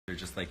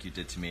just like you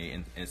did to me,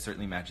 and it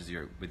certainly matches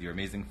with your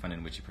amazing, fun,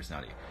 and witchy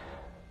personality.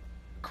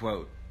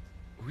 Quote,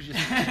 did you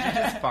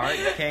just fart,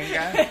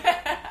 Kanga?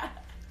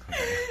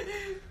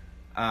 Okay.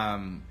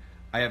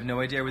 I have no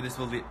idea where this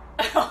will lead.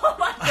 Oh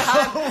my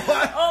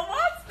god! Oh,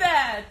 what's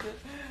that?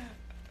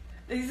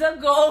 He's a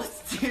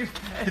ghost.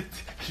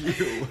 It's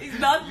you. It's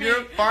not me.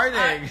 You're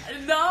farting.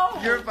 No.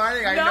 You're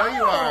farting. I know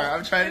you are.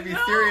 I'm trying to be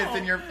serious,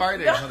 and you're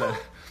farting. No. Hold on.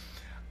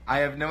 I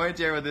have no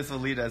idea where this will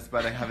lead us,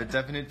 but I have a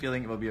definite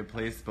feeling it will be a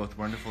place both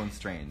wonderful and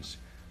strange.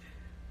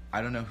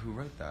 I don't know who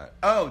wrote that.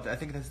 Oh, I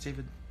think that's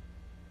David.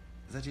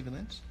 Is that David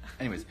Lynch?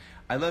 Anyways,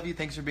 I love you.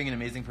 Thanks for being an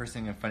amazing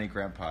person and a funny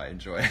grandpa.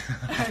 Enjoy.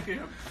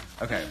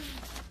 Okay.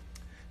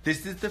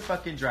 This is the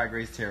fucking Drag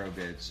Race Tarot,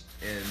 bitch.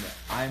 And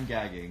I'm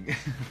gagging.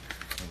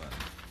 Hold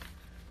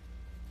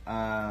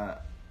on.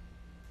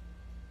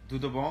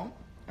 Tudo bom?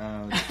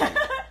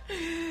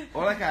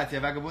 Hola,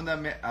 Katya. Vagabunda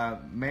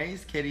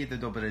mais querida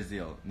do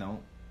Brasil. No?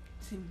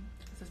 Sim.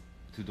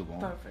 Tudo bom?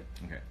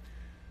 Perfect. Okay.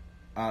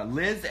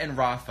 Liz and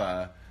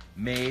Rafa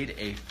made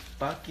a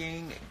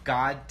fucking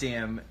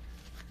goddamn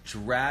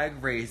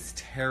Drag Race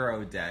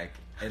Tarot deck.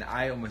 And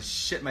I almost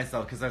shit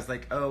myself because I was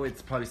like, oh,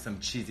 it's probably some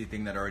cheesy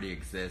thing that already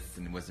exists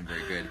and it wasn't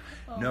very good.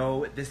 Oh.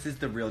 No, this is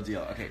the real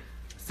deal. Okay,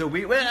 so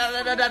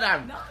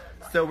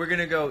so we're going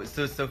to go.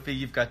 So, Sophie,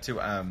 you've got to,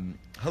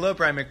 hello,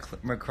 Brian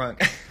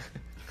McCrunk.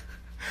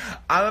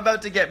 I'm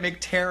about to get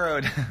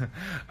McTarot.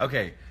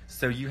 Okay,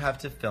 so you have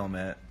to film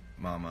it,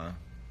 Mama.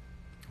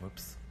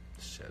 Whoops.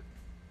 Shit.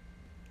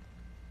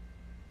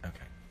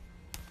 Okay.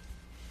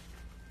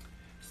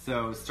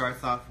 So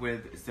starts off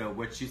with, so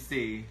what you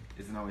see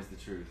isn't always the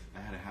truth. I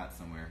had a hat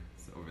somewhere.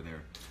 It's over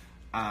there.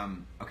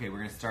 Okay, we're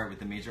going to start with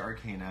the major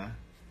arcana.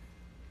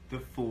 The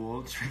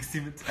Fool,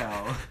 Trixie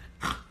Mattel.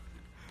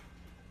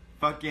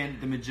 Fucking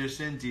the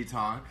Magician,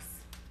 Detox.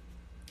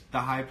 The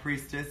High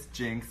Priestess,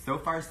 Jinx. So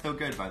far, so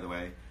good, by the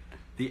way.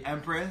 The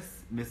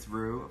Empress, Miss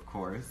Rue, of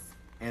course.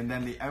 And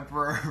then the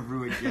Emperor,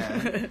 Rue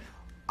again.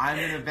 I'm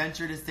going to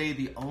venture to say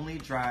the only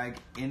drag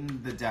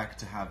in the deck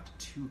to have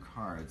 2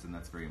 cards, and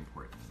that's very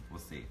important. We'll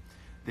see.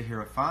 The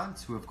Hierophant,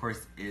 who of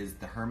course is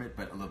the Hermit,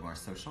 but a little more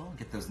social.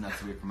 Get those nuts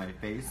away from my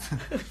face.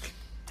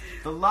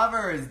 The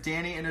Lovers,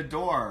 Danny and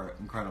Adore.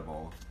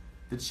 Incredible.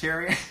 The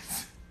Chariot.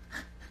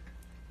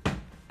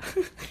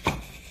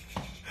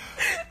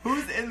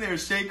 Who's in there?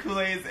 Shea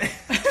Coulee's in.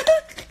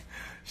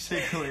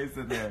 Shea Coulee's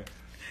in there.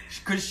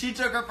 Because she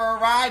took her for a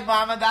ride,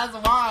 Mama. That's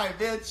why.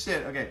 Bitch,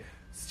 shit. Okay.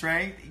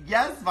 Strength.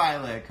 Yes,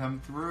 Violet. Come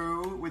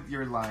through with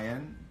your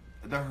lion.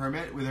 The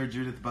Hermit with her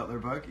Judith Butler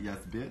book. Yes,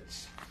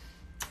 bitch.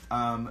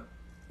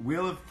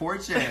 Wheel of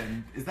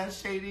Fortune. Is that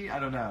shady? I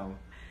don't know.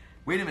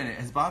 Wait a minute.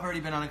 Has Bob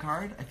already been on a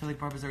card? I feel like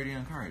Bob was already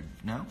on a card.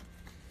 No?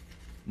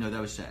 No, that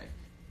was Shay.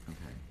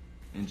 Okay.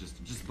 And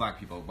just black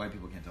people. White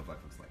people can't tell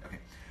black folks like. Okay.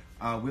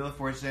 Wheel of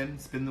Fortune.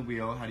 Spin the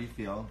wheel. How do you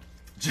feel?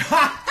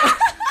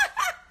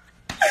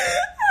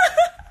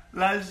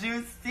 La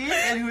Justine.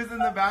 And who's in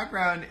the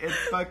background? It's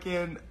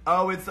fucking...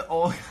 Oh, it's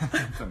old...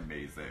 It's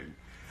amazing.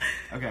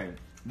 Okay.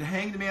 The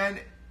Hanged Man.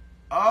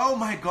 Oh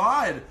my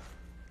god.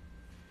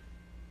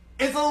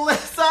 It's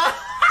Alyssa.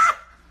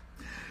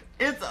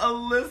 It's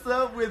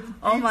Alyssa with Fifi.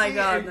 Oh my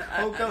god.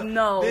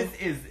 No. This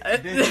is.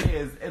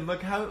 And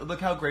look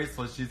how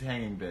graceful she's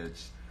hanging,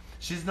 bitch.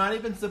 She's not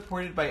even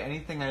supported by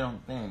anything, I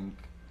don't think.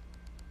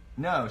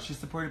 No, she's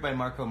supported by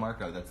Marco.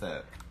 That's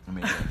it.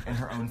 Amazing. And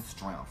her own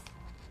strength.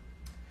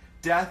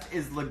 Death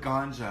is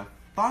Laganja.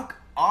 Fuck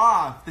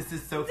off. This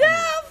is so funny.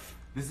 Death!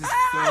 This is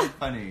so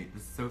funny.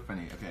 This is so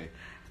funny. Okay.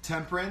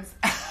 Temperance.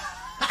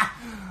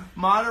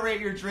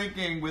 Moderate your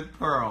drinking with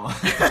Pearl.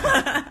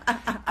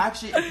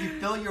 Actually, if you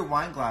fill your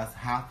wine glass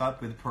half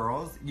up with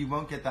pearls, you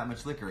won't get that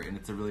much liquor, and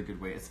it's a really good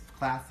way. It's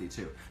classy,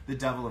 too. The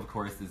devil, of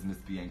course, is Miss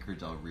Bianca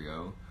Del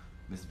Rio.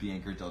 Miss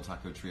Bianca Del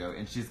Taco Trio.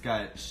 And she's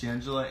got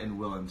Shangela and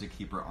Willem to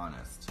keep her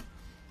honest.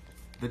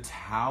 The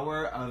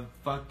Tower of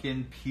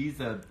fucking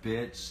Pisa,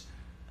 bitch.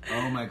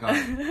 Oh, my God.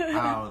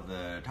 How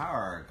the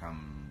tower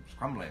comes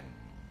crumbling.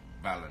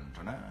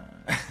 Valentina.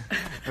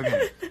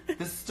 Okay.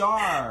 The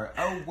Star.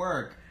 Oh,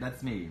 work.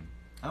 That's me.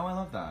 Oh, I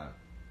love that.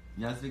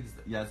 Yes,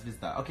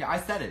 Vista. Okay, I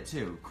said it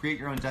too. Create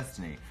your own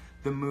destiny.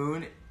 The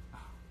Moon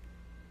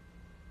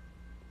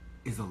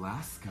is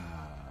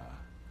Alaska.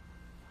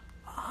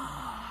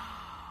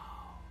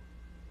 Oh.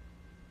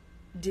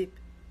 Deep.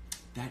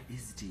 That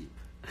is deep.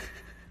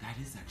 That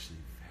is actually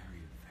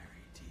very,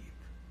 very deep.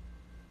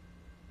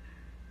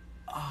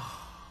 Oh.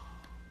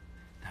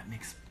 That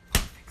makes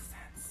perfect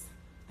sense.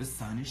 The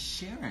Sun is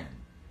Sharon.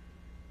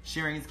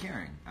 Sharing is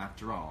caring,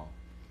 after all.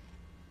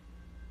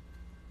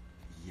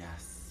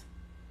 Yes.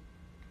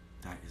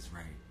 That is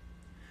right.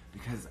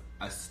 Because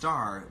a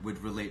star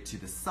would relate to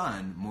the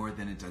sun more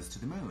than it does to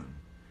the moon.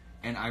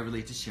 And I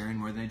relate to Sharon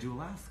more than I do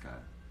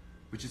Alaska.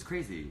 Which is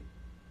crazy.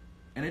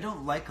 And I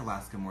don't like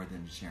Alaska more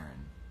than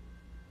Sharon.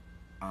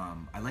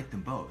 I like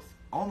them both.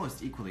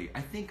 Almost equally.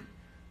 I think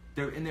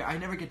they're in there. I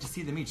never get to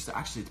see them each, so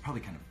actually it's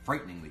probably kind of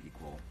frighteningly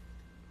equal.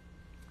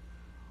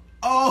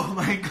 Oh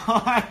my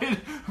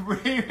god!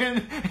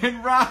 Raven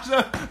and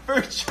Raja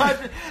for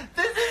judgment.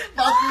 This is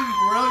fucking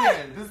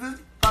brilliant. This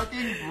is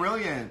fucking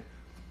brilliant.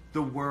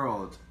 The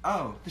world.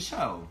 Oh, the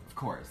show, of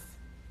course.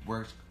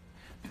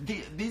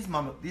 These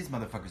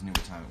motherfuckers knew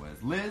what time it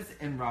was. Liz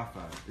and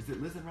Rafa. Is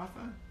it Liz and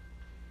Rafa?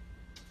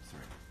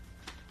 Sorry.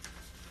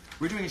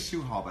 We're doing a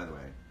shoe haul, by the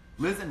way.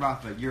 Liz and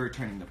Rafa, you're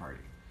returning the party.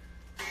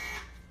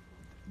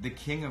 The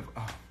king of...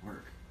 Oh,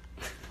 work.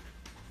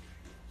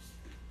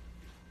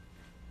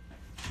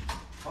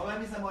 Hola,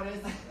 mis amores.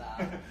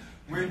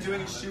 We're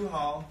doing a shoe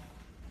haul.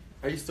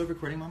 Are you still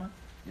recording, Mama?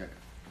 Yeah. Okay.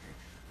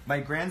 My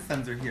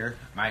grandsons are here.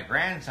 My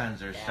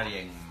grandsons are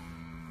studying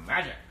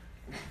magic.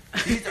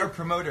 These are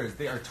promoters.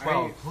 They are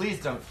 12.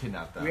 Please don't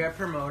kidnap them. We are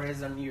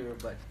promoters on you,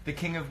 but... The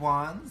king of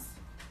wands.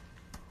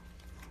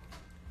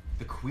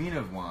 The queen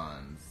of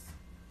wands.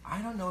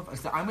 I don't know if...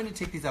 So I'm going to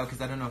take these out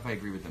because I don't know if I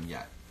agree with them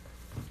yet.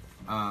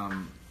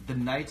 The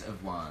knight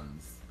of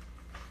wands.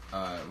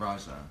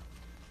 Raja.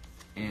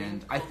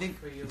 And I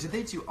think... Did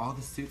they do all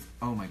the suits?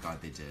 Oh my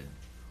god, they did.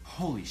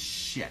 Holy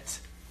shit.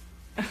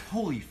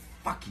 Holy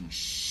fucking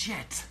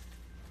shit.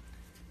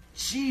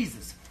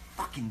 Jesus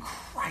fucking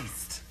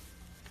Christ.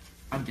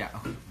 Oh my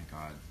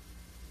god.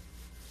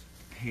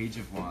 Page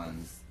of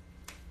Wands.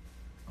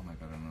 Oh my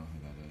god, I don't know who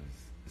that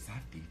is. Is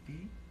that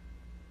Fifi?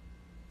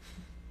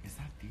 Is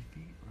that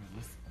Fifi or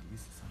Lisa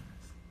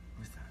Summers?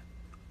 Who's that?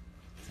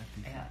 Is that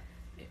Fifi? Yeah.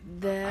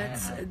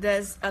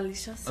 That's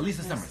Alicia Summers.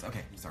 Alicia Summers.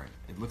 Okay, sorry.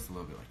 It looks a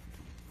little bit like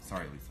Fifi.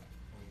 Sorry, Lisa.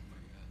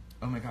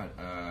 Oh my god.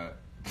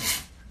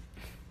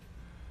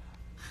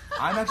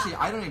 I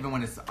don't even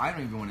want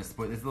to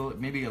spoil this.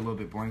 Maybe a little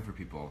bit boring for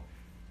people.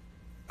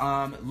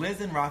 Liz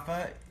and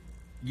Rafa,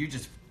 you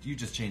just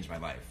changed my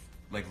life.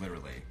 Like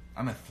literally.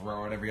 I'm gonna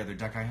throw out every other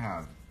deck I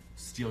have.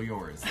 Steal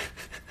yours.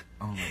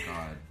 Oh my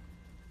god.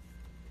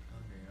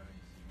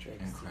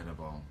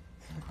 Incredible.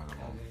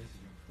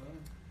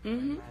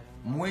 Mm-hmm.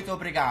 Muito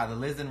obrigado,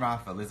 Liz and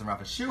Rafa.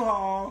 Shoe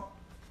haul.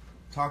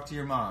 Talk to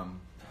your mom.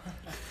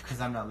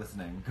 Because I'm not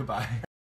listening. Goodbye.